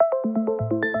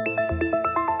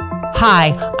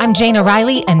Hi, I'm Jana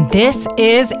Riley, and this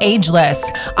is Ageless.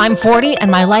 I'm 40,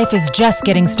 and my life is just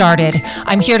getting started.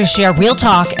 I'm here to share real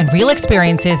talk and real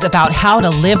experiences about how to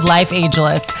live life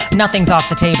ageless. Nothing's off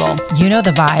the table. You know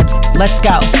the vibes. Let's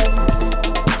go.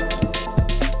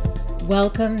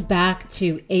 Welcome back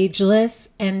to Ageless,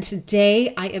 and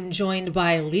today I am joined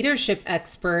by leadership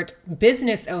expert,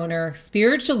 business owner,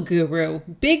 spiritual guru,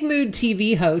 Big Mood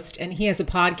TV host, and he has a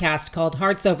podcast called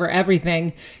Hearts Over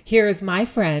Everything. Here is my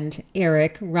friend,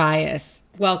 Eric Rias.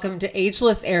 Welcome to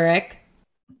Ageless, Eric.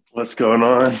 What's going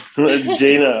on?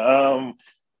 Jana,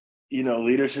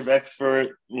 leadership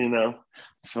expert, it's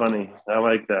funny. I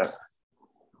like that.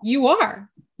 You are.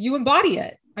 You embody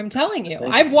it. I'm telling you,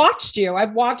 I've watched you.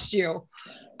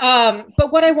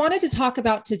 But what I wanted to talk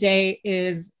about today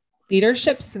is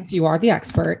leadership, since you are the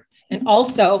expert, and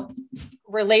also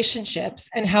relationships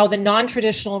and how the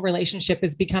non-traditional relationship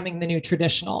is becoming the new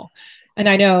traditional. And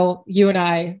I know you and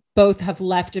I both have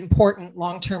left important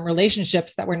long-term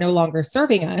relationships that were no longer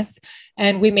serving us.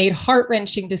 And we made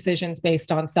heart-wrenching decisions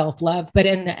based on self-love. But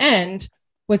in the end,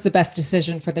 was the best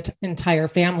decision for the entire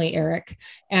family, Eric.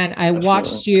 And I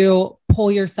watched you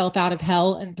pull yourself out of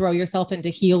hell and throw yourself into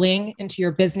healing, into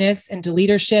your business, into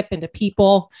leadership, into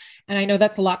people. And I know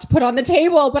that's a lot to put on the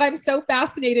table, but I'm so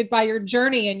fascinated by your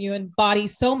journey, and you embody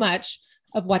so much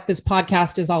of what this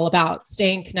podcast is all about,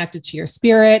 staying connected to your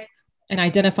spirit and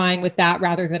identifying with that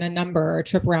rather than a number or a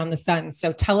trip around the sun.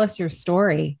 So tell us your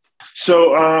story.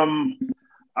 So,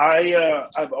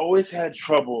 I've always had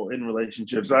trouble in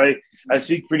relationships. I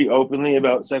speak pretty openly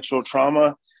about sexual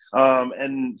trauma,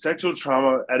 and sexual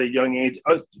trauma at a young age,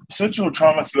 sexual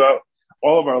trauma throughout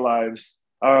all of our lives,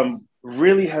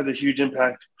 really has a huge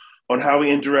impact on how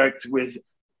we interact with,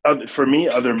 for me,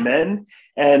 other men,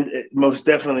 and most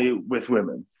definitely with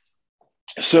women.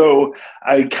 So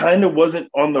I kind of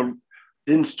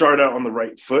didn't start out on the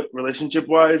right foot relationship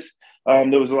wise.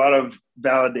 There was a lot of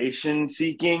validation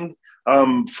seeking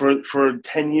for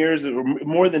 10 years or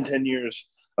more than 10 years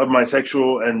of my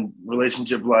sexual and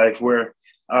relationship life, where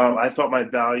I thought my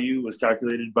value was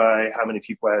calculated by how many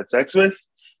people I had sex with,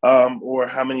 or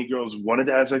how many girls wanted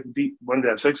to have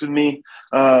sex with me.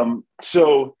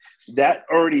 So that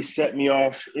already set me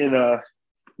off in a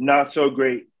not so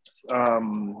great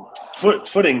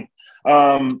footing.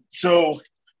 So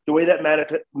the way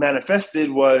that manifested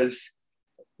was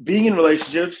being in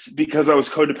relationships because I was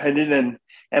codependent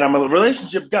and I'm a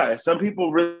relationship guy. Some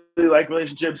people really like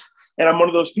relationships, and I'm one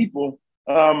of those people.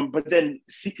 But then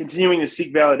continuing to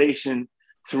seek validation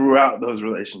throughout those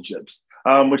relationships,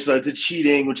 which led to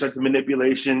cheating, which led to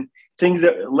manipulation, things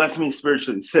that left me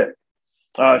spiritually sick,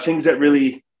 things that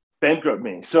really bankrupt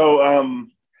me. So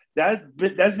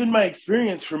that's been my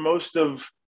experience for most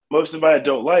of my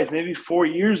adult life. Maybe 4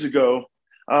 years ago,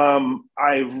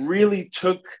 I really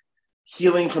took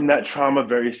healing from that trauma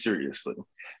very seriously,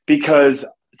 because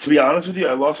to be honest with you,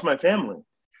 I lost my family.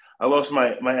 I lost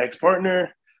my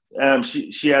ex-partner.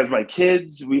 She has my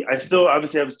kids. I still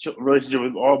obviously have a relationship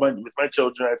with my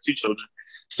children. I have 2 children.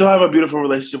 Still have a beautiful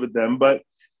relationship with them. But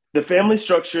the family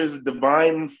structure is a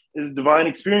divine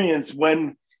experience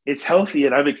when it's healthy,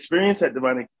 and I've experienced that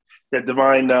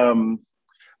divine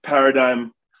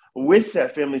paradigm with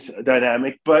that family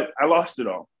dynamic. But I lost it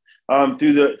all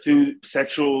through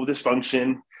sexual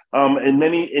dysfunction in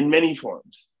many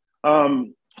forms.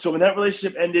 So when that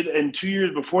relationship ended, and 2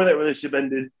 years before that relationship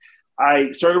ended,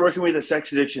 I started working with a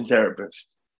sex addiction therapist.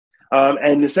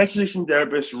 And the sex addiction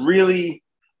therapist really,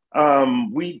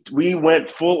 we went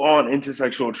full on into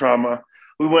sexual trauma.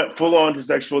 We went full on to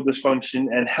sexual dysfunction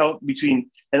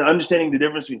and understanding the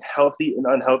difference between healthy and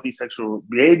unhealthy sexual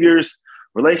behaviors,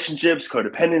 relationships,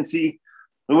 codependency.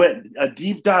 We went a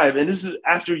deep dive, and this is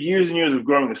after years and years of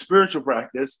growing a spiritual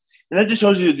practice. And that just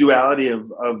shows you the duality of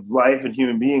life and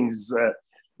human beings, that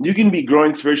you can be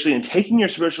growing spiritually and taking your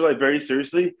spiritual life very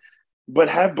seriously, but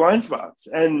have blind spots.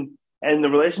 And the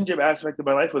relationship aspect of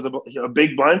my life was a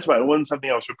big blind spot. It wasn't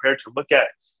something I was prepared to look at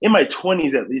in my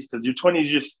 20s, at least, because your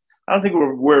 20s I don't think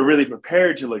we're really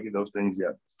prepared to look at those things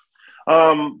yet.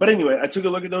 But anyway, I took a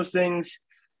look at those things,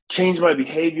 changed my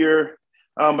behavior,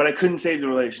 but I couldn't save the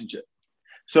relationship.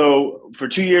 So for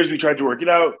 2 years, we tried to work it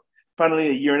out. Finally,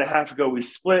 a year and a half ago, we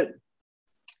split.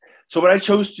 So what I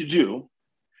chose to do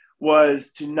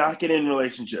was to not get in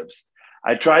relationships.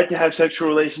 I tried to have sexual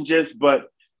relationships, but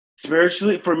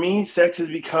spiritually, for me, sex has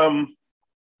become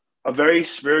a very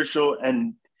spiritual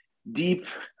and deep,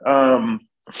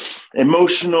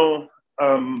 emotional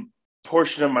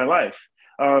portion of my life.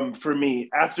 For me,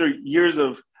 after years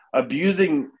of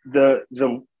abusing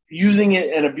using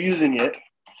it and abusing it,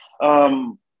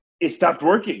 it stopped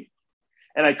working.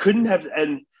 And I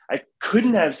I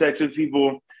couldn't have sex with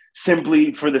people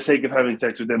simply for the sake of having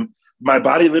sex with them. My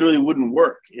body literally wouldn't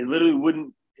work. It literally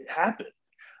wouldn't happen.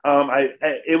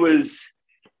 It was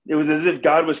as if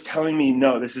God was telling me,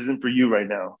 no, this isn't for you right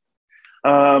now.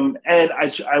 And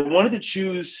I wanted to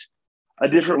choose a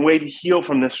different way to heal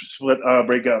from this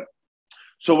breakup.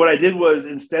 So what I did was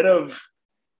instead of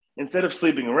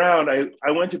sleeping around,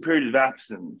 I went to a period of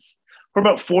abstinence for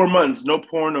about 4 months. No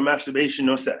porn, no masturbation,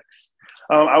 no sex.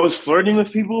 I was flirting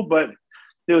with people, but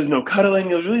there was no cuddling.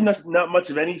 There was really not much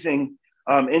of anything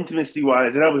intimacy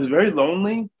wise. And I was very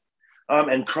lonely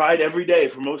and cried every day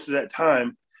for most of that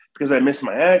time because I missed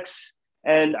my ex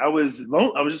and I was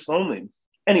just lonely.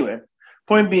 Anyway,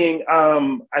 point being,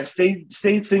 I stayed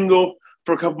single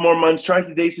for a couple more months, tried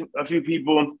to date a few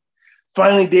people,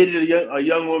 finally dated a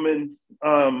young woman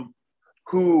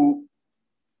who,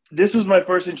 this was my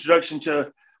first introduction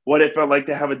to what it felt like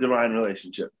to have a divine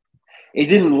relationship. It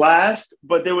didn't last,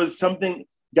 but there was something,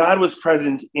 God was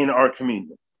present in our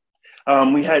communion.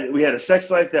 We had a sex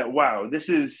life that, wow,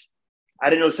 I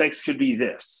didn't know sex could be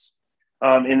this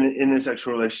in the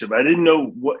sexual relationship. I didn't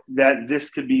know that this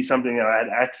could be something that I had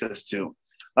access to.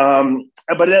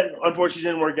 But that unfortunately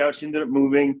didn't work out. She ended up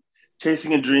moving,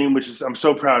 chasing a dream, I'm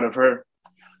so proud of her.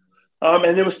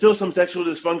 And there was still some sexual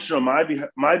dysfunction on my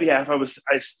behalf.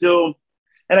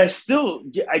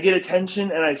 I get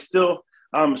attention, and I still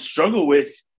struggle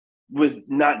with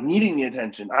not needing the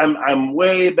attention. I'm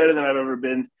way better than I've ever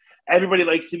been. Everybody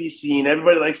likes to be seen.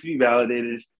 Everybody likes to be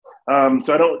validated.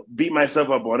 So I don't beat myself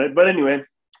up on it. But anyway,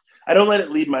 I don't let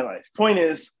it lead my life. Point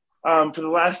is, for the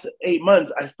last 8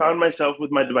 months, I found myself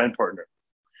with my divine partner.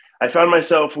 I found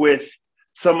myself with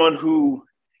someone who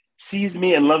sees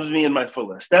me and loves me in my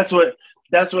fullest. That's what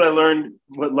I learned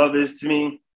what love is to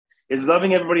me, is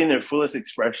loving everybody in their fullest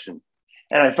expression.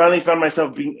 And I finally found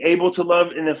myself being able to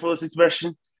love in their fullest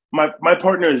expression. My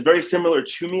partner is very similar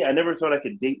to me. I never thought I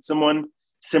could date someone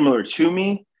similar to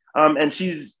me. And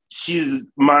she's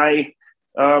my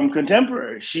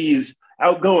contemporary. She's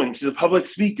outgoing. She's a public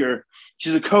speaker.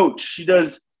 She's a coach. She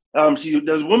does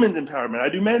women's empowerment. I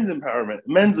do men's empowerment,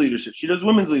 men's leadership. She does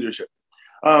women's leadership.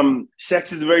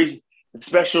 Sex is a very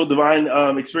special, divine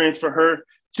experience for her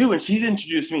too. And she's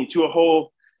introduced me to a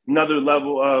whole another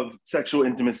level of sexual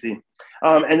intimacy,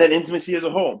 and that intimacy as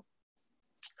a whole.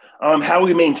 How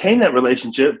we maintain that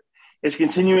relationship is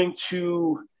continuing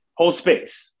to hold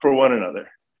space for one another.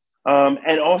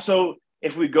 And also,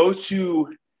 if we go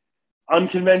to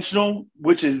unconventional,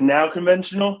 which is now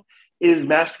conventional, is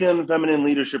masculine and feminine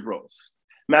leadership roles,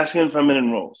 masculine and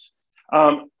feminine roles.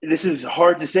 This is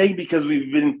hard to say because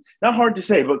we've been, not hard to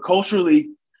say, but culturally,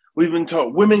 we've been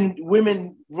taught women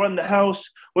run the house.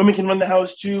 Women can run the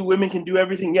house too. Women can do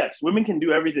everything. Yes, women can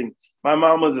do everything. My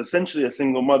mom was essentially a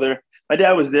single mother. My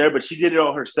dad was there, but she did it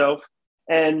all herself.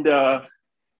 And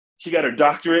she got her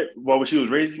doctorate while she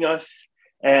was raising us,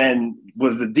 and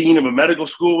was the dean of a medical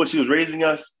school when she was raising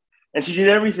us. And she did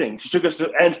everything. She took us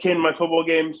to, and came to my football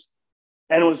games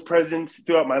and was present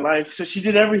throughout my life. So she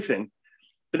did everything.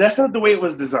 But that's not the way it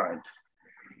was designed.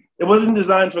 It wasn't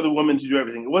designed for the woman to do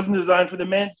everything. It wasn't designed for the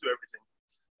man to do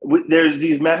everything. There's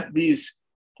these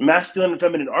masculine and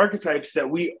feminine archetypes that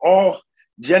we all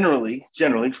generally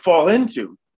fall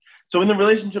into. So in the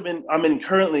relationship I'm in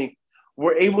currently,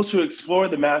 we're able to explore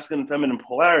the masculine and feminine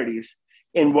polarities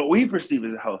in what we perceive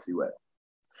as a healthy way.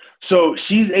 So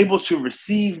she's able to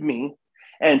receive me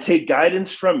and take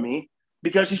guidance from me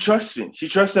because she trusts me. She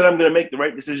trusts that I'm going to make the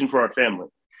right decision for our family.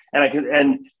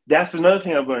 And that's another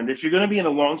thing I've learned. If you're going to be in a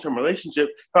long-term relationship,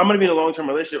 if I'm going to be in a long-term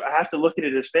relationship, I have to look at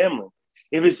it as family.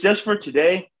 If it's just for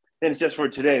today, then it's just for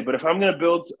today. But if I'm going to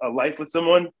build a life with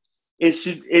someone,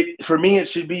 for me, it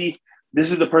should be,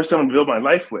 this is the person I'm going to build my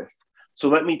life with. So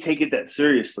let me take it that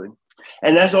seriously.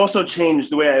 And that's also changed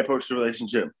the way I approach the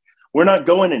relationship. We're not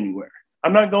going anywhere.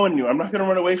 I'm not going anywhere. I'm not going to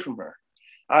run away from her.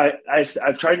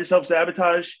 I've tried to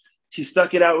self-sabotage. She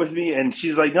stuck it out with me, and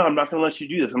she's like, no, I'm not going to let you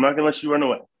do this. I'm not going to let you run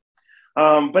away.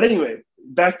 But anyway,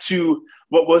 back to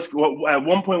what at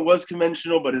one point was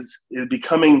conventional, but is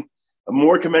becoming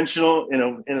more conventional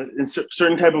in a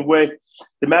certain type of way,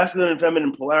 the masculine and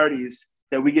feminine polarities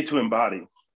that we get to embody.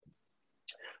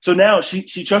 So now she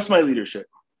trusts my leadership.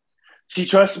 She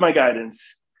trusts my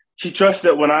guidance. She trusts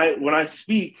that when I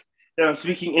speak, that I'm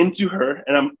speaking into her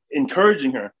and I'm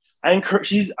encouraging her. I'm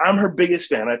her biggest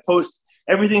fan. I post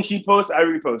everything she posts, I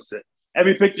repost it.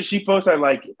 Every picture she posts, I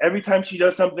like it. Every time she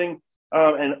does something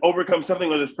and overcomes something,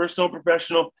 whether it's personal or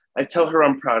professional, I tell her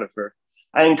I'm proud of her.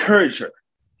 I encourage her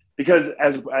because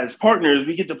as partners,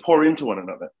 we get to pour into one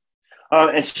another.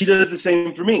 And she does the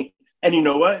same for me. And you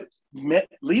know what?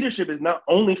 Leadership is not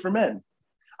only for men.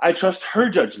 I trust her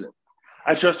judgment.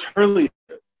 I trust her leadership.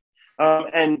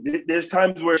 There's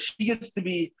times where she gets to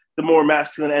be the more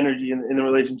masculine energy in the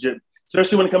relationship,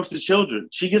 especially when it comes to children.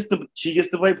 She gets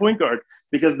to play point guard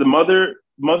because the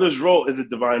mother's role is a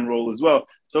divine role as well.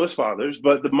 So is father's,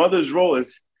 but the mother's role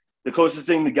is the closest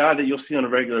thing to God that you'll see on a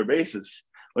regular basis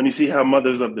when you see how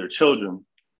mothers love their children.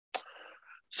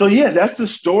 So yeah, that's the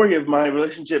story of my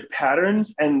relationship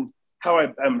patterns and how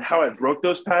I broke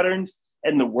those patterns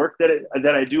and the work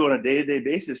that I do on a day-to-day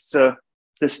basis to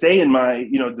stay in my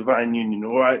divine union,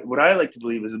 or what I like to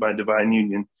believe is my divine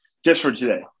union, just for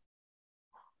today.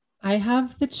 I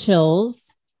have the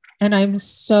chills, and I'm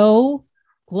so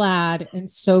glad and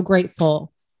so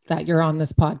grateful that you're on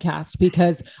this podcast,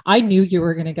 because I knew you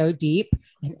were going to go deep,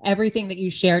 and everything that you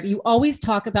shared. You always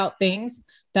talk about things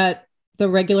that the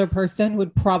regular person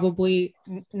would probably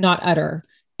not utter.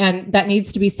 And that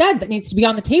needs to be said, that needs to be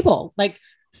on the table. Like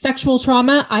sexual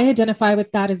trauma, I identify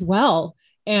with that as well.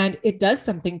 And it does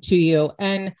something to you.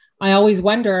 And I always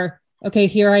wonder, okay,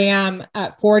 here I am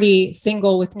at 40,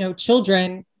 single with no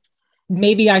children.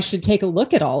 Maybe I should take a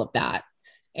look at all of that.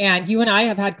 And you and I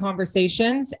have had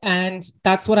conversations, and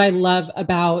that's what I love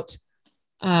about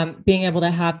being able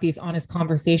to have these honest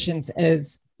conversations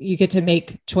is you get to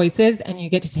make choices and you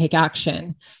get to take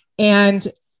action. And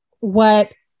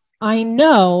what I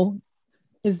know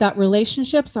is that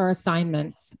relationships are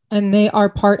assignments, and they are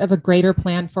part of a greater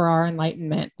plan for our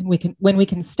enlightenment. And when we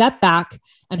can step back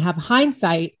and have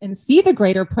hindsight and see the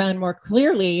greater plan more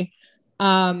clearly,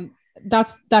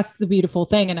 that's the beautiful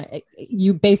thing. And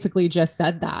you basically just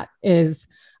said that is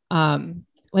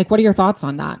like, what are your thoughts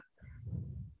on that?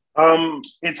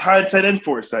 It's hindsight and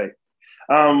foresight.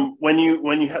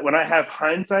 When I have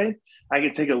hindsight, I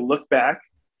can take a look back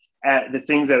at the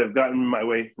things that have gotten in my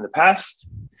way in the past,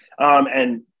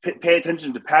 and pay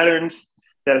attention to patterns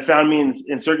that have found me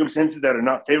in circumstances that are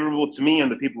not favorable to me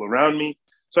and the people around me.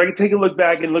 So I can take a look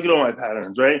back and look at all my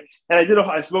patterns, right? And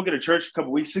I spoke at a church a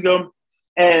couple weeks ago,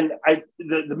 and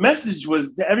the message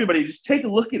was to everybody, just take a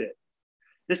look at it.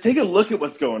 Just take a look at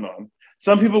what's going on.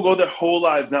 Some people go their whole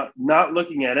lives not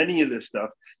looking at any of this stuff,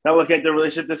 not looking at their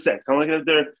relationship to sex, not looking at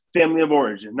their family of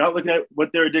origin, not looking at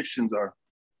what their addictions are.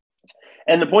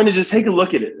 And the point is just take a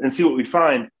look at it and see what we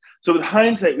find. So with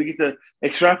hindsight, we get to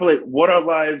extrapolate what our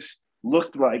lives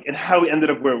looked like and how we ended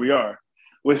up where we are.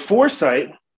 With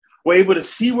foresight, we're able to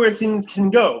see where things can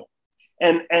go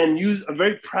and use a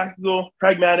very practical,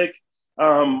 pragmatic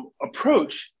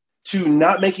approach to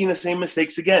not making the same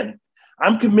mistakes again.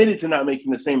 I'm committed to not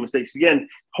making the same mistakes again,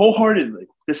 wholeheartedly.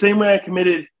 The same way I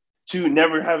committed to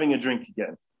never having a drink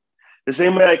again. The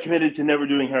same way I committed to never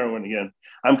doing heroin again.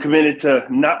 I'm committed to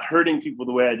not hurting people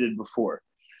the way I did before.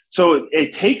 So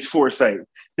it takes foresight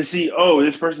to see, oh,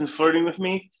 this person's flirting with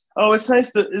me. Oh, it's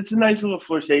nice. It's a nice little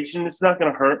flirtation. It's not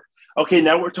going to hurt. Okay,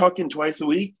 now we're talking twice a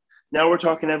week. Now we're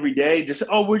talking every day.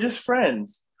 We're just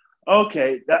friends.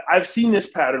 Okay, I've seen this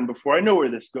pattern before. I know where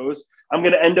this goes. I'm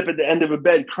going to end up at the end of a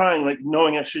bed crying, like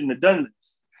knowing I shouldn't have done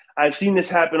this. I've seen this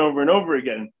happen over and over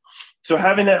again. So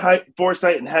having that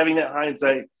foresight and having that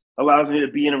hindsight allows me to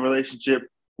be in a relationship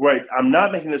where I'm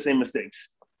not making the same mistakes.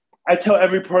 I tell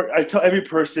every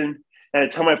person, and I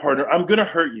tell my partner, I'm going to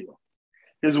hurt you.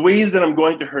 There's ways that I'm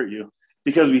going to hurt you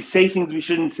because we say things we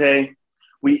shouldn't say.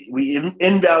 We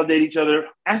invalidate each other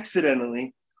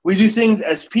accidentally. We do things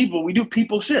as people. We do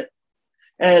people shit.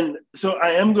 And so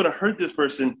I am going to hurt this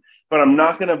person, but I'm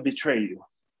not going to betray you.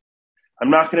 I'm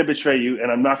not going to betray you,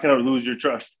 and I'm not going to lose your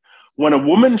trust. When a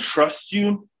woman trusts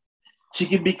you, she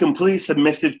can be completely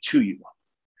submissive to you.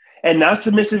 And not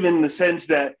submissive in the sense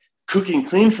that cook and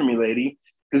clean for me, lady,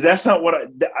 because that's not what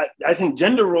I think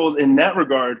gender roles in that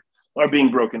regard are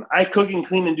being broken. I cook and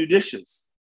clean and do dishes.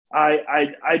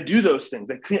 I do those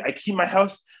things. I keep my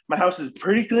house. My house is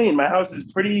pretty clean.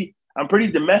 I'm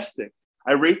pretty domestic.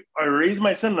 I raise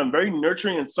my son, and I'm very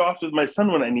nurturing and soft with my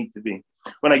son when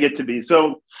I get to be.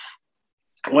 So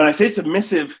when I say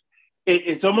submissive,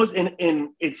 it's almost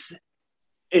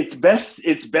it's best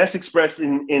expressed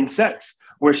in sex,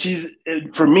 where she's,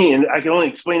 for me, and I can only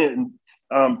explain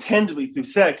it tangibly through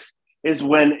sex, is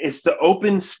when it's the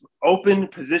open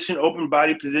position, open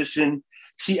body position.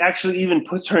 She actually even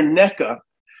puts her neck up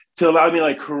to allow me to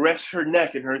like caress her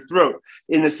neck and her throat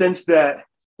in the sense that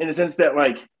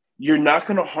like, you're not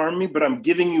going to harm me, but I'm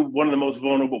giving you one of the most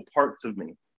vulnerable parts of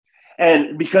me.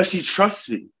 And because she trusts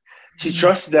me, she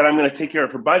trusts that I'm going to take care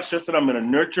of her body. She trusts that I'm going to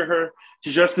nurture her.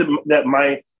 She trusts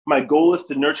that my goal is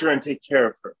to nurture her and take care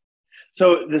of her.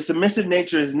 So the submissive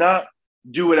nature is not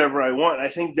do whatever I want. I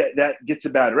think that gets a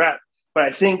bad rap. But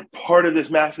I think part of this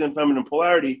masculine feminine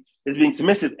polarity is being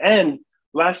submissive. And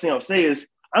last thing I'll say is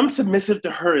I'm submissive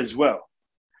to her as well.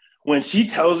 when she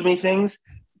tells me things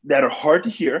that are hard to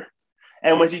hear,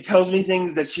 and when she tells me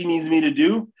things that she needs me to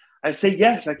do, I say,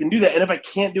 yes, I can do that. And if I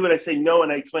can't do it, I say no,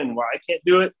 and I explain why I can't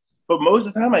do it. But most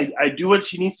of the time, I do what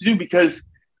she needs to do because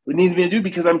it needs me to do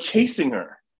because I'm chasing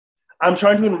her. I'm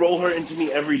trying to enroll her into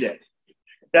me every day.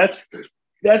 That's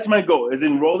my goal, is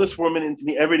enroll this woman into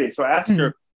me every day. So I ask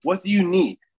her, what do you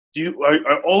need?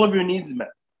 Are all of your needs met?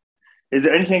 Is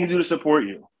there anything I can do to support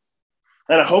you?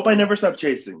 And I hope I never stop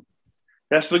chasing.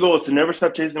 That's the goal, is to never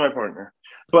stop chasing my partner.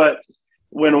 But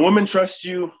when a woman trusts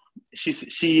you,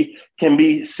 she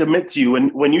can submit to you.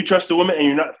 When you trust a woman and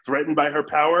you're not threatened by her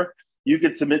power, you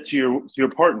can submit to your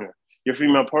partner, your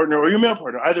female partner or your male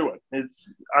partner, either one.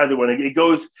 It's either one. It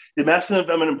goes, the masculine and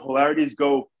feminine polarities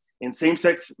go in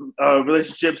same-sex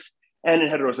relationships and in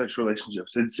heterosexual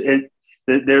relationships.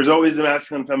 There's always the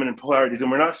masculine and feminine polarities,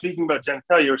 and we're not speaking about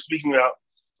genitalia.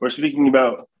 We're speaking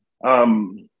about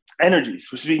energies.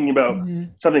 We're speaking about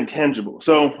something tangible.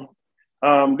 So,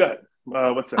 good.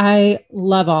 What's that? I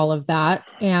love all of that,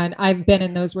 and I've been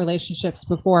in those relationships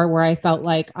before where I felt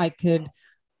like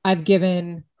I've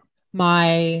given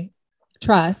my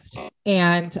trust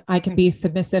and I can be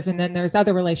submissive. And then there's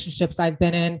other relationships I've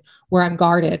been in where I'm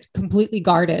guarded, completely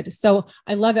guarded. So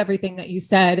I love everything that you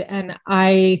said. And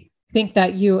I think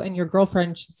that you and your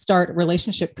girlfriend should start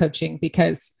relationship coaching,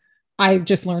 because I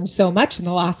just learned so much in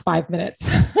the last 5 minutes.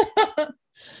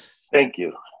 Thank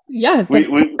you. Yes, we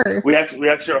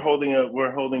actually are holding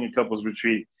a couples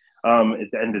retreat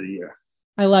at the end of the year.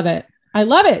 I love it.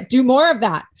 Do more of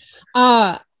that.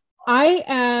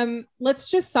 Let's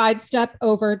just sidestep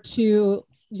over to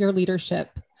your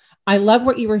leadership. I love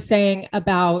what you were saying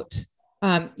about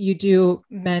you do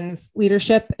men's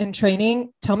leadership and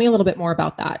training. Tell me a little bit more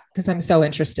about that, because I'm so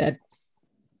interested,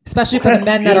 especially for the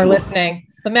men that are listening.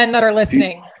 The men that are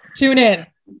listening, tune in.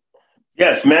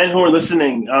 Yes, men who are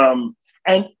listening,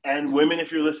 and women,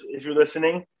 if you're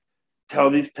listening,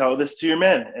 tell this to your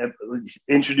man.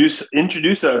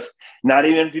 Introduce us. Not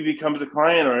even if he becomes a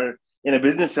client or in a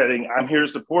business setting, I'm here to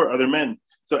support other men.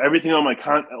 So everything on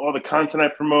all the content I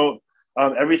promote,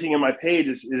 everything in my page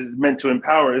is meant to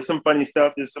empower. There's some funny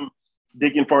stuff. There's some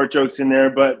dick and fart jokes in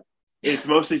there, but it's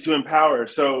mostly to empower.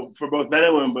 So for both men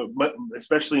and women, but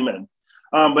especially men.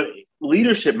 But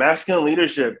leadership, masculine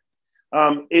leadership,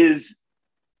 is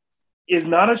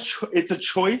not it's a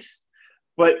choice,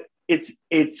 but it's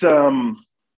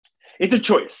a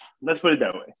choice. Let's put it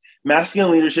that way.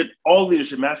 Masculine leadership, all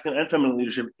leadership, masculine and feminine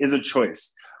leadership, is a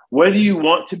choice. Whether you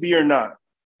want to be or not,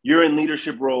 you're in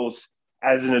leadership roles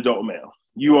as an adult male.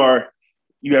 You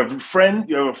have a friend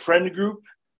group,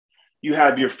 you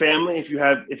have your family, if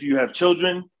you have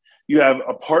children, you have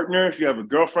a partner, if you have a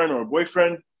girlfriend or a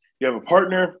boyfriend, you have a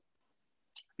partner,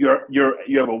 you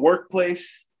have a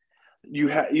workplace, you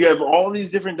have all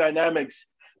these different dynamics,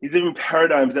 these different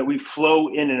paradigms that we flow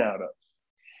in and out of.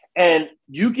 And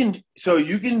you can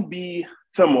be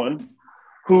someone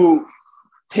who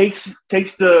takes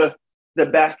the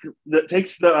back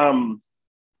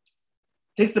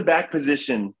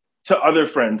position to other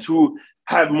friends who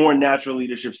have more natural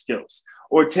leadership skills,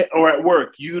 or at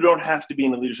work, you don't have to be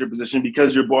in a leadership position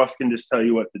because your boss can just tell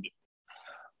you what to do.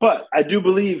 But I do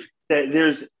believe that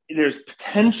there's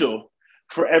potential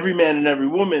for every man and every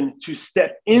woman to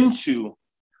step into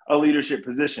a leadership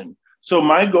position. So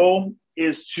my goal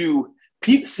is to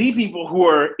see people who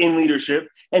are in leadership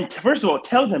and first of all,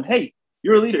 tell them, hey,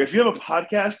 you're a leader. If you have a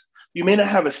podcast, you may not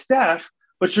have a staff,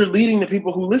 but you're leading the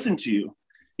people who listen to you.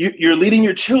 You're leading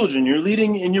your children, you're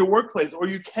leading in your workplace, or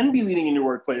you can be leading in your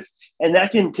workplace. And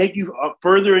that can take you up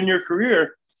further in your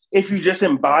career if you just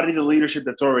embody the leadership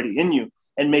that's already in you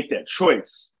and make that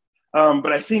choice.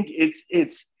 But I think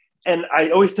it's, and I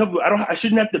always tell people, I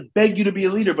shouldn't have to beg you to be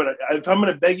a leader, but if I'm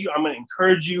going to beg you, I'm going to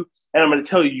encourage you, and I'm going to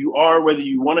tell you are, whether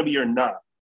you want to be or not.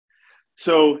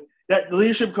 So that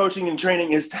leadership coaching and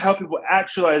training is to help people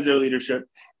actualize their leadership,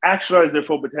 actualize their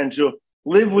full potential,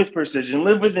 live with precision,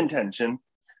 live with intention,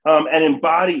 and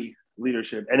embody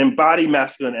leadership and embody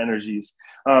masculine energies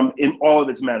in all of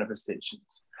its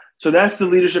manifestations. So that's the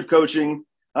leadership coaching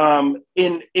in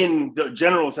the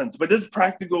general sense. But there's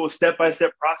practical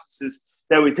step-by-step processes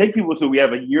that we take people through. We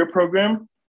have a year program,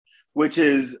 which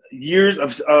is years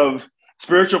of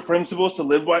spiritual principles to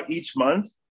live by each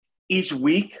month. Each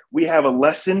week, we have a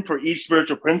lesson for each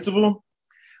spiritual principle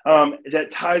that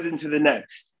ties into the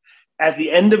next. At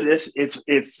the end of this,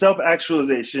 it's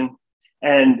self-actualization,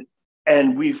 and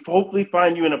we hopefully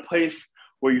find you in a place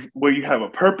where you have a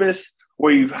purpose,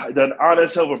 where you've done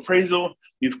honest self-appraisal,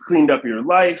 you've cleaned up your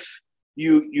life,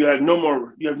 you have no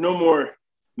more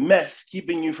mess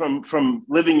keeping you from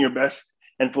living your best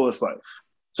and fullest life.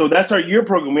 So that's our year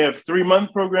program. We have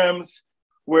 3-month programs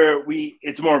where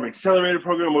it's more of an accelerated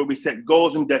program where we set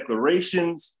goals and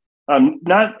declarations,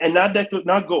 not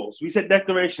goals. We set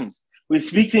declarations. We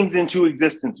speak things into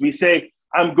existence. We say,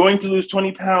 I'm going to lose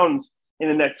 20 pounds in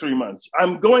the next 3 months.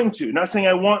 I'm going to, not saying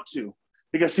I want to,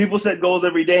 because people set goals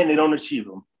every day and they don't achieve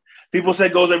them. People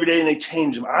set goals every day and they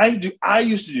change them. I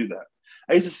used to do that.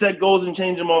 I used to set goals and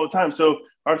change them all the time. So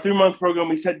our 3-month program,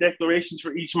 we set declarations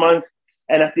for each month.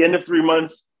 And at the end of 3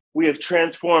 months, we have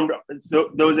transformed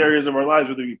those areas of our lives,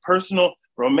 whether it be personal,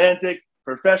 romantic,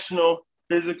 professional,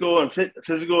 physical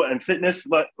and fitness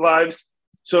lives.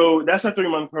 So that's our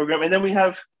 3-month program. And then we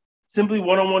have simply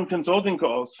one-on-one consulting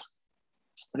calls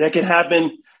that can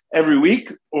happen every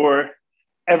week or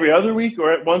every other week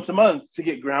or once a month to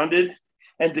get grounded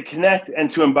and to connect and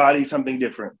to embody something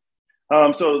different.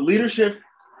 So leadership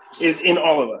is in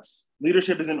all of us.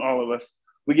 Leadership is in all of us.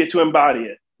 We get to embody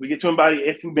it. We get to embody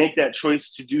it if we make that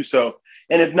choice to do so.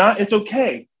 And if not, it's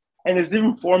okay. And there's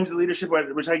different forms of leadership,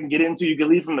 which I can get into. You can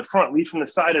lead from the front, lead from the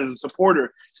side as a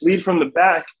supporter, lead from the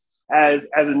back as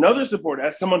another supporter,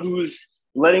 as someone who's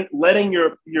letting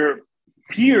your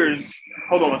peers,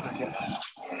 hold on one second.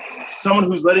 Someone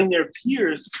who's letting their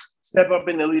peers step up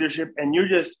into leadership, and you're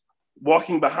just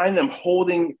walking behind them,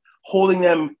 holding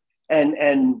them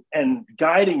and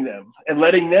guiding them and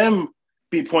letting them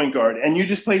be point guard. And you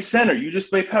just play center, you just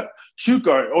play shoot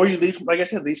guard, or you lead, like I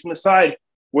said, lead from the side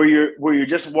where you're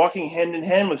just walking hand in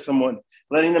hand with someone,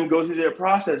 letting them go through their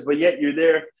process, but yet you're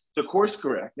there to course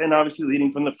correct. And obviously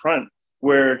leading from the front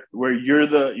where you're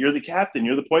the captain,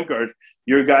 you're the point guard,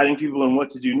 you're guiding people in what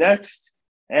to do next,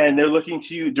 and they're looking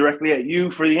to you directly at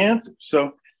you for the answer.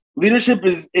 So leadership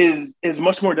is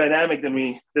much more dynamic than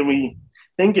we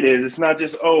think it is. It's not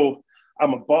just, oh,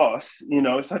 I'm a boss,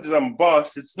 it's not just I'm a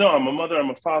boss. It's no, I'm a mother, I'm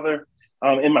a father.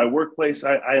 In my workplace,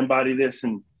 I embody this,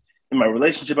 and in my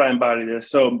relationship, I embody this.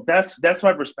 So that's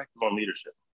my perspective on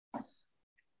leadership.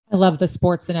 I love the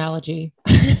sports analogy.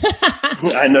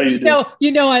 I know you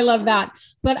do. I love that.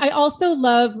 But I also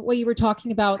love what you were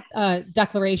talking about,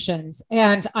 declarations.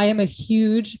 And I am a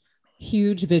huge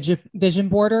vision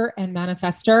boarder and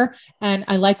manifester. And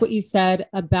I like what you said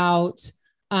about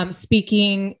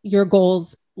speaking your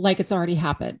goals like it's already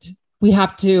happened. We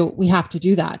have to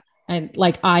do that. And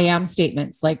like, I am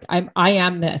statements, like I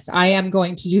am this, I am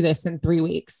going to do this in 3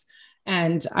 weeks.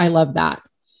 And I love that.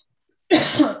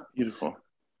 Beautiful.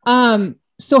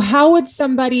 So how would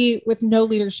somebody with no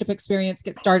leadership experience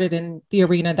get started in the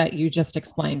arena that you just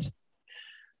explained?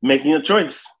 Making a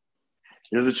choice.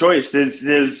 There's a choice.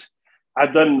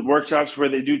 I've done workshops where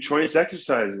they do choice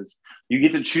exercises. You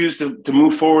get to choose to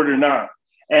move forward or not.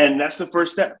 And that's the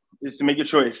first step, is to make a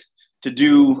choice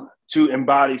to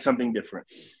embody something different.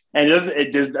 And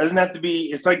it doesn't have to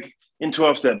be, it's like in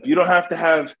 12-step. You don't have to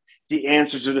have the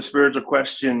answers to the spiritual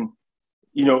question,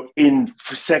 in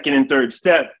second and third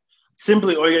step.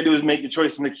 Simply, all you gotta do is make the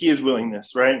choice, and the key is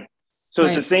willingness, right? So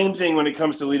It's the same thing when it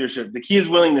comes to leadership. The key is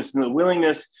willingness, and the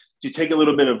willingness to take a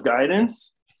little bit of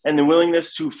guidance, and the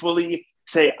willingness to fully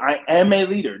say, I am a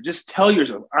leader. Just tell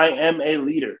yourself, I am a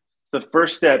leader. It's the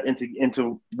first step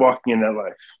into walking in that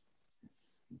life.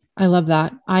 I love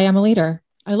that. I am a leader.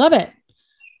 I love it.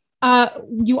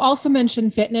 You also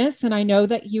mentioned fitness, and I know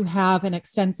that you have an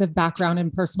extensive background in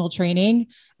personal training.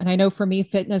 And I know for me,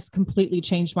 fitness completely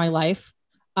changed my life.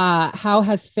 How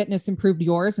has fitness improved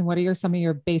yours? And what are some of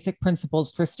your basic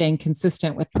principles for staying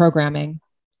consistent with programming?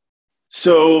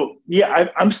 So, yeah,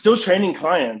 I'm still training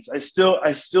clients. I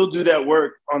still do that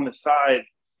work on the side.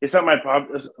 It's not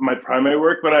my primary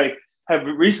work, but I have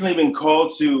recently been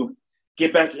called to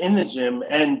get back in the gym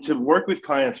and to work with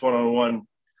clients one-on-one.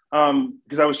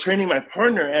 Because I was training my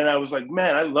partner, and I was like,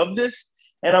 man, I love this,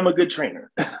 and I'm a good trainer.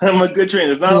 I'm a good trainer.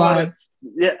 There's not a lot of,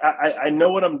 I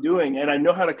know what I'm doing, and I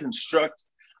know how to construct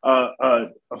a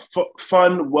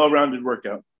fun, well-rounded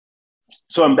workout.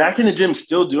 So I'm back in the gym,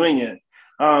 still doing it.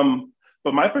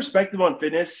 But my perspective on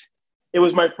fitness, it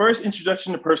was my first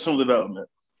introduction to personal development.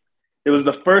 It was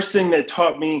the first thing that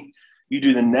taught me, you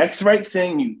do the next right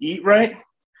thing, you eat right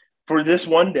for this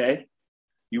one day,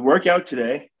 you work out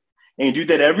today, and you do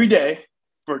that every day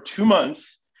for 2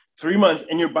 months, 3 months,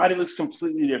 and your body looks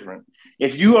completely different.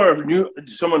 If you are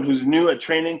someone who's new at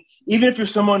training, even if you're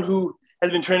someone who has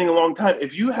been training a long time,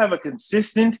 if you have a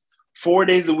consistent 4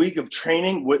 days a week of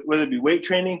training, whether it be weight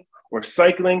training or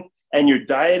cycling, and your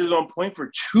diet is on point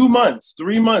for 2 months,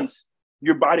 3 months,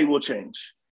 your body will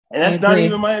change. And that's not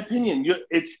even my opinion.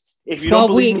 If you don't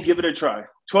believe me, give it a try.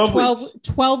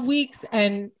 12 weeks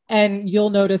and you'll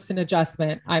notice an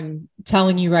adjustment. I'm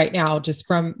telling you right now, just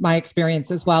from my experience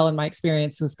as well. And my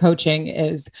experience with coaching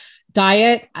is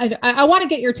diet. I want to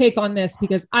get your take on this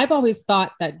because I've always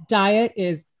thought that diet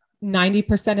is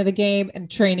 90% of the game and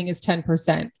training is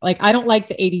 10%. Like, I don't like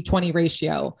the 80-20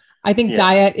 ratio. I think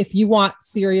diet, if you want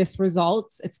serious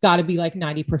results, it's got to be like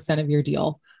 90% of your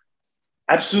deal.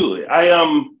 Absolutely.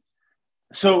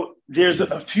 So there's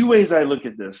a few ways I look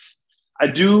at this. I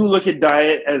do look at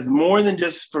diet as more than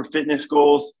just for fitness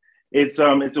goals. It's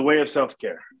a way of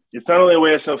self-care. It's not only a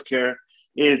way of self-care,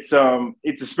 it's a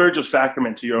spiritual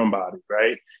sacrament to your own body,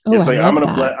 right? Oh, it's like I'm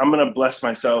gonna bless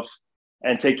myself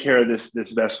and take care of this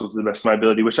vessel to the best of my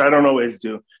ability, which I don't always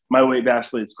do. My weight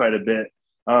vacillates quite a bit.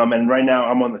 And right now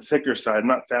I'm on the thicker side. I'm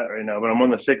not fat right now, but I'm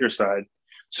on the thicker side.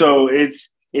 So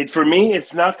for me,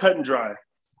 it's not cut and dry.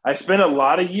 I spent a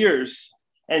lot of years,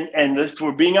 and if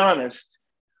we're being honest,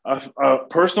 a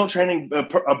personal training, a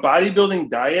bodybuilding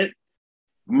diet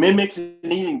mimics an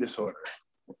eating disorder.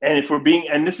 And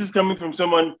this is coming from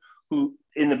someone who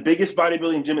in the biggest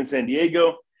bodybuilding gym in San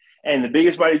Diego and the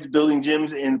biggest bodybuilding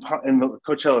gyms in the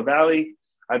Coachella Valley.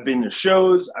 I've been to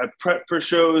shows, I've prepped for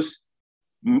shows.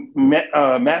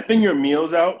 Mapping your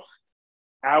meals out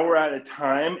hour at a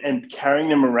time and carrying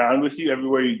them around with you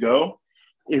everywhere you go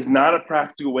is not a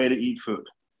practical way to eat food.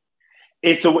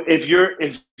 If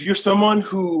you're someone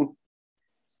who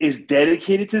is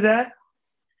dedicated to that,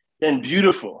 then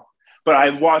beautiful. But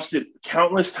I've watched it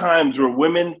countless times where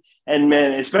women and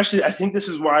men, especially, I think this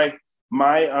is why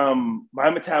my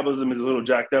metabolism is a little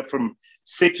jacked up from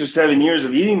 6 or 7 years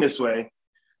of eating this way.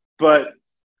 But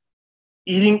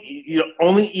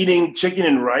only eating chicken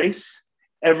and rice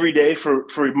every day for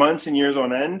months and years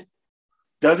on end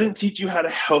doesn't teach you how to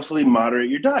healthily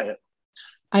moderate your diet.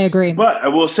 I agree. But I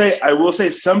will say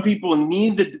some people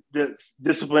need the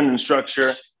discipline and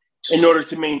structure in order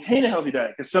to maintain a healthy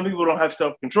diet, because some people don't have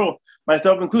self-control,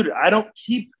 myself included. I don't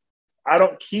keep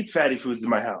fatty foods in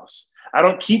my house. I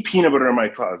don't keep peanut butter in my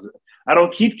closet. I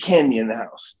don't keep candy in the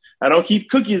house. I don't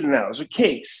keep cookies in the house or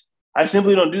cakes. I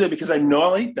simply don't do that because I know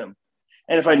I'll eat them.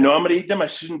 And if I know I'm going to eat them, I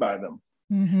shouldn't buy them.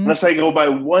 Mm-hmm. Unless I go buy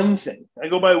one thing. I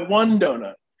go buy one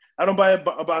donut. I don't buy a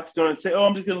box of donuts and say,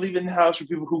 I'm just going to leave it in the house for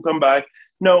people who come by.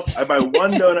 No, I buy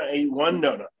one donut, I eat one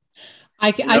donut.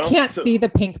 I can't see the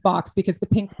pink box because the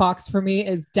pink box for me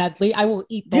is deadly. I will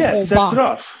eat the whole box. It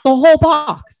off. The whole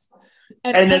box.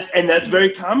 And that's very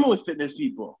common with fitness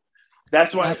people.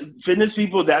 That's why fitness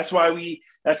people, that's a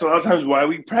lot of times why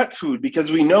we prep food, because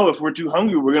we know if we're too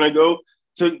hungry, we're going to go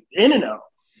to In-N-Out.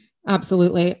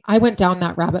 Absolutely. I went down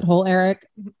that rabbit hole, Eric.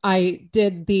 I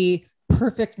did the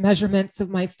perfect measurements of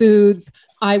my foods.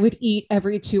 I would eat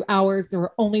every 2 hours. There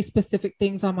were only specific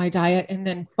things on my diet. And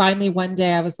then finally one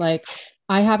day I was like,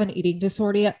 I have an eating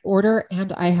disorder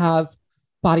and I have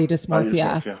body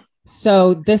dysmorphia.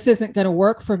 So this isn't going to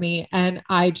work for me. And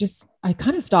I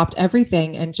kind of stopped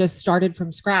everything and just started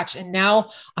from scratch. And now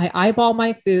I eyeball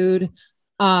my food.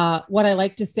 What I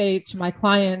like to say to my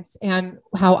clients and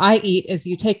how I eat is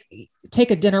you take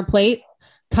a dinner plate,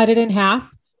 cut it in half.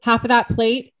 Half of that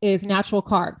plate is natural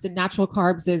carbs, and natural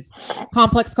carbs is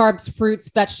complex carbs, fruits,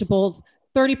 vegetables.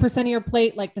 30% of your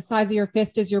plate, like the size of your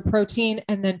fist, is your protein.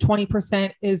 And then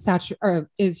 20%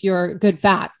 is your good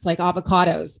fats, like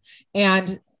avocados.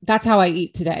 And that's how I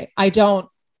eat today. I don't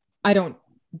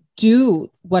do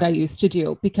what I used to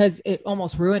do because it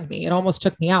almost ruined me. It almost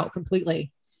took me out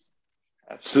completely.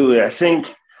 Absolutely. I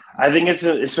think it's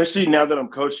especially now that I'm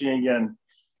coaching again,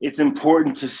 it's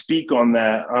important to speak on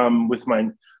that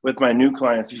with my new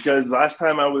clients, because last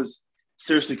time I was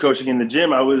seriously coaching in the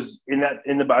gym, I was in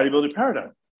the bodybuilder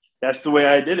paradigm. That's the way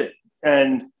I did it.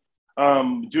 And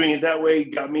doing it that way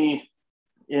got me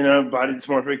in a body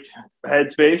dysmorphic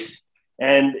headspace.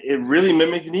 And it really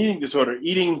mimicked an eating disorder.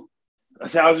 Eating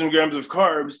 1,000 grams of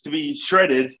carbs to be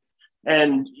shredded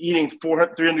and eating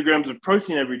 300 grams of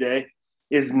protein every day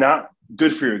is not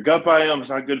good for your gut biome. It's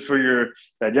not good for your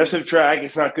digestive tract.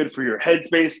 It's not good for your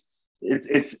headspace.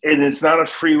 It's not a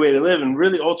free way to live. And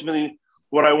really, ultimately,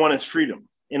 what I want is freedom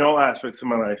in all aspects of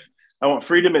my life. I want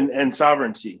freedom and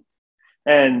sovereignty.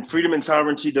 And freedom and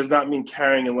sovereignty does not mean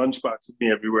carrying a lunchbox with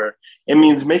me everywhere. It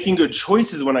means making good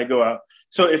choices when I go out.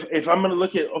 So if I'm going to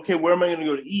look at, okay, where am I going to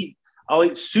go to eat? I'll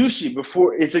eat sushi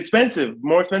before. It's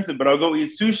more expensive, but I'll go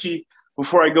eat sushi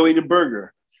before I go eat a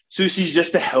burger. Sushi is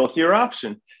just a healthier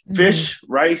option. Mm-hmm. Fish,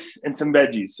 rice, and some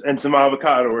veggies, and some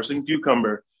avocado or some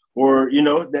cucumber, or,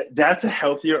 that's a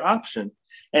healthier option.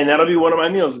 And that'll be one of my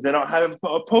meals. Then I'll have a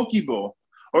poke bowl.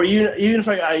 Or even if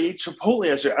I ate Chipotle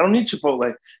yesterday, I don't eat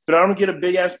Chipotle, but I don't get a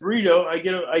big ass burrito. I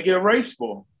get a rice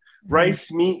bowl,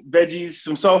 rice, meat, veggies,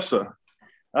 some salsa.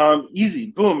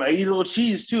 Easy, boom. I eat a little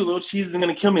cheese too. A little cheese isn't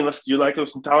going to kill me unless you're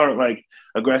lactose intolerant, like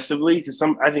aggressively, because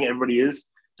I think everybody is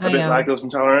a bit lactose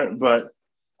intolerant. But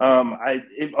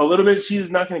A little bit of cheese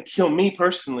is not going to kill me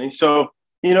personally. So,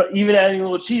 even adding a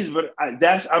little cheese, but I'm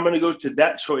going to go to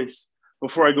that choice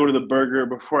before I go to the burger,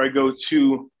 before I go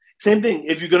to, same thing.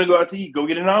 If you're going to go out to eat, go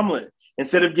get an omelet.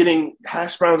 Instead of getting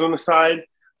hash browns on the side,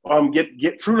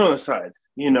 get fruit on the side,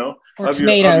 Or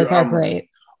tomatoes are great.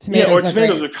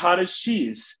 Tomatoes or cottage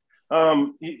cheese.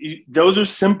 Those are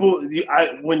simple.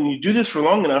 When you do this for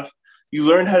long enough, you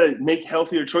learn how to make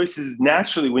healthier choices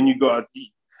naturally when you go out to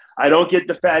eat. I don't get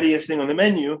the fattiest thing on the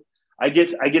menu. I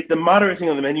get the moderate thing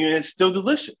on the menu, and it's still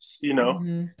delicious.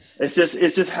 Mm-hmm. It's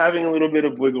just having a little bit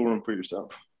of wiggle room for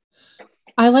yourself.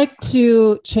 I like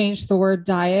to change the word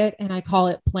diet and I call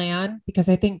it plan, because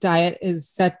I think diet is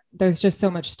set. There's just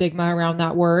so much stigma around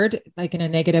that word, like in a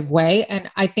negative way. And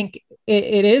I think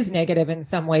it is negative in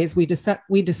some ways. We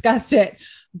discussed it,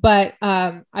 but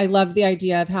I love the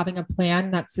idea of having a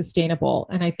plan that's sustainable.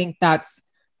 And I think that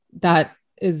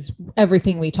is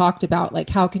everything we talked about. Like,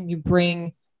 how can you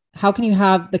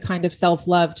have the kind of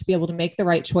self-love to be able to make the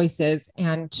right choices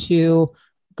and to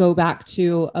go back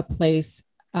to a place,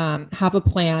 have a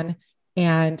plan,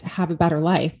 and have a better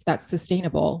life that's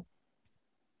sustainable.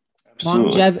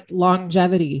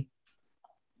 Longevity.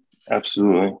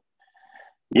 Absolutely.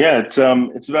 Yeah, it's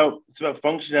about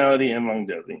functionality and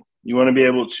longevity. You want to be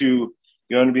able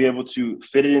to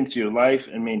fit it into your life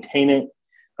and maintain it,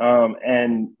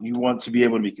 and you want to be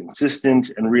able to be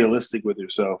consistent and realistic with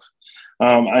yourself.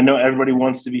 I know everybody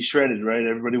wants to be shredded, right?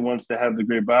 Everybody wants to have the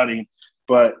great body,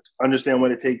 but understand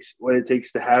what it takes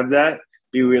to have that.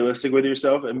 Be realistic with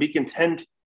yourself and be content,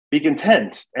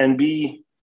 and be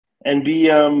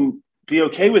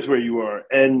okay with where you are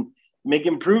and make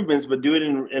improvements, but do it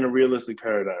in a realistic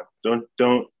paradigm.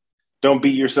 Don't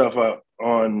beat yourself up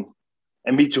on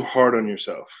and be too hard on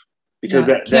yourself, because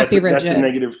that's a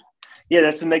negative. Yeah,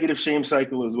 that's a negative shame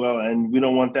cycle as well. And we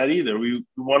don't want that either. We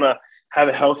want to have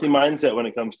a healthy mindset when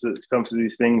it comes to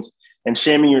these things, and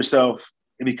shaming yourself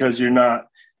because you're not,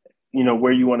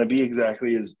 where you want to be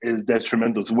exactly is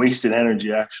detrimental. It's wasted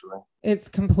energy, actually. It's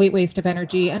complete waste of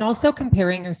energy. And also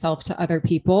comparing yourself to other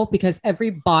people, because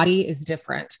every body is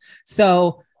different.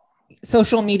 So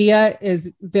social media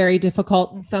is very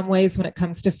difficult in some ways when it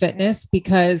comes to fitness,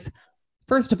 because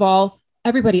first of all,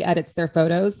 everybody edits their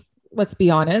photos. Let's be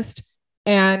honest.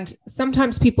 And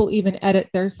sometimes people even edit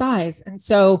their size. And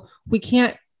so we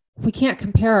can't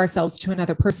compare ourselves to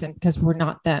another person, because we're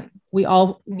not them. We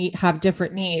all have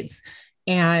different needs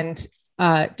and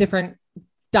different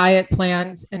diet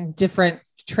plans and different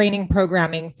training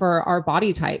programming for our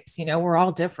body types. We're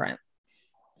all different.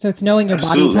 So it's knowing your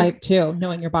body type too,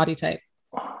 knowing your body type.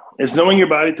 It's knowing your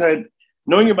body type,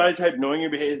 knowing your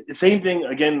behavior. Same thing,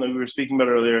 again, like we were speaking about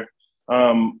earlier,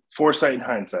 foresight and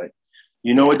hindsight.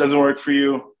 What doesn't work for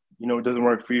you. It doesn't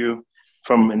work for you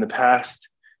from in the past.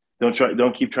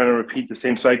 Don't keep trying to repeat the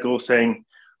same cycle saying,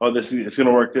 oh, it's going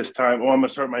to work this time. Oh, I'm going to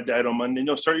start my diet on Monday.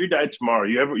 No, start your diet tomorrow.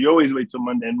 You always wait till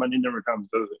Monday, and Monday never comes,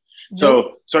 does it? Nope.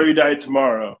 So start your diet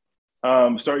tomorrow.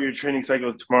 Start your training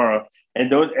cycle tomorrow, and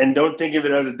don't think of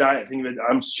it as a diet. Think of it,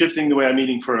 I'm shifting the way I'm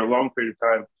eating for a long period of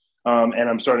time. And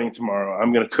I'm starting tomorrow.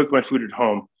 I'm going to cook my food at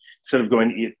home instead of going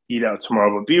to eat out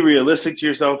tomorrow. But be realistic to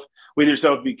yourself, with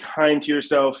yourself. Be kind to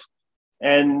yourself,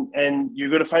 and you're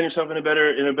going to find yourself in a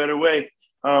better way.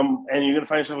 And you're going to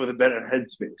find yourself with a better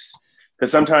headspace.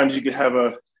 Because sometimes you could have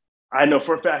I know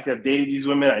for a fact I've dated these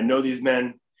women. I know these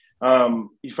men.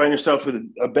 You find yourself with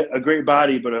a great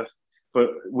body, but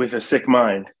with a sick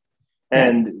mind,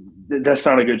 and that's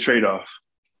not a good trade-off.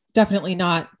 Definitely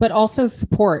not. But also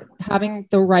support, having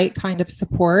the right kind of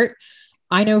support.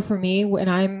 I know for me, when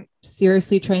I'm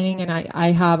seriously training and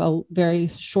I have a very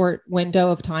short window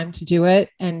of time to do it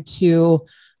and to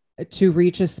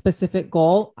reach a specific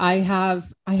goal, I have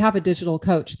a digital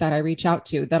coach that I reach out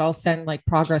to, that I'll send like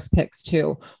progress pics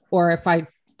to, or if I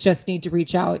just need to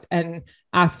reach out and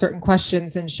ask certain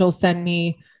questions and she'll send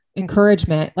me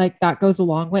encouragement, like that goes a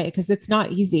long way, because it's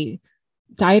not easy.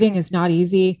 Dieting is not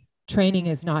easy. Training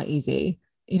is not easy.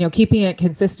 Keeping it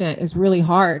consistent is really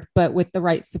hard, but with the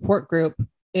right support group,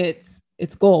 it's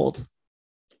gold.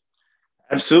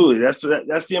 Absolutely. That's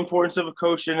the importance of a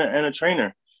coach and a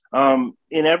trainer.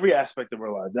 In every aspect of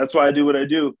our lives. That's why I do what I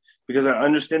do, because I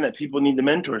understand that people need the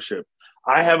mentorship.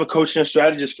 I have a coach and a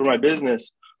strategist for my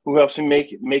business who helps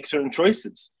me make certain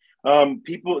choices.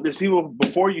 There's people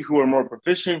before you who are more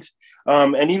proficient.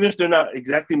 And even if they're not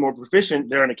exactly more proficient,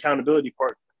 they're an accountability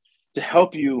partner to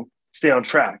help you stay on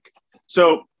track.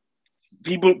 So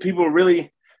people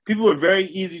are very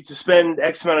easy to spend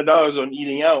X amount of dollars on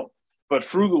eating out, but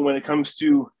frugal when it comes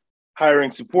to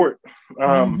hiring support.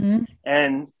 And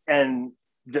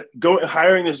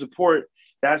hiring the support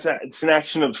It's an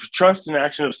action of trust, an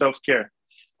action of self-care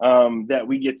that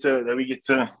we get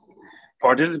to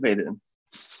participate in.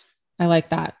 I like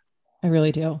that. I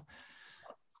really do.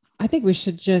 I think we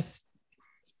should just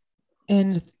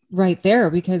end right there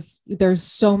because there's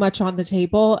so much on the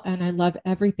table, and I love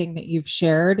everything that you've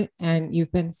shared, and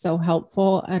you've been so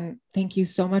helpful. And thank you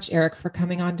so much, Eric, for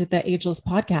coming on to the Ageless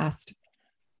podcast.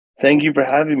 Thank you for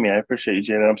having me. I appreciate you,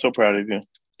 Jana. I'm so proud of you.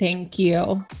 Thank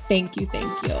you. Thank you.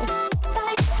 Thank you.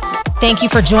 Thank you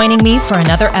for joining me for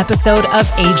another episode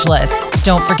of Ageless.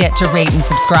 Don't forget to rate and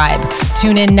subscribe.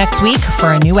 Tune in next week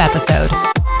for a new episode.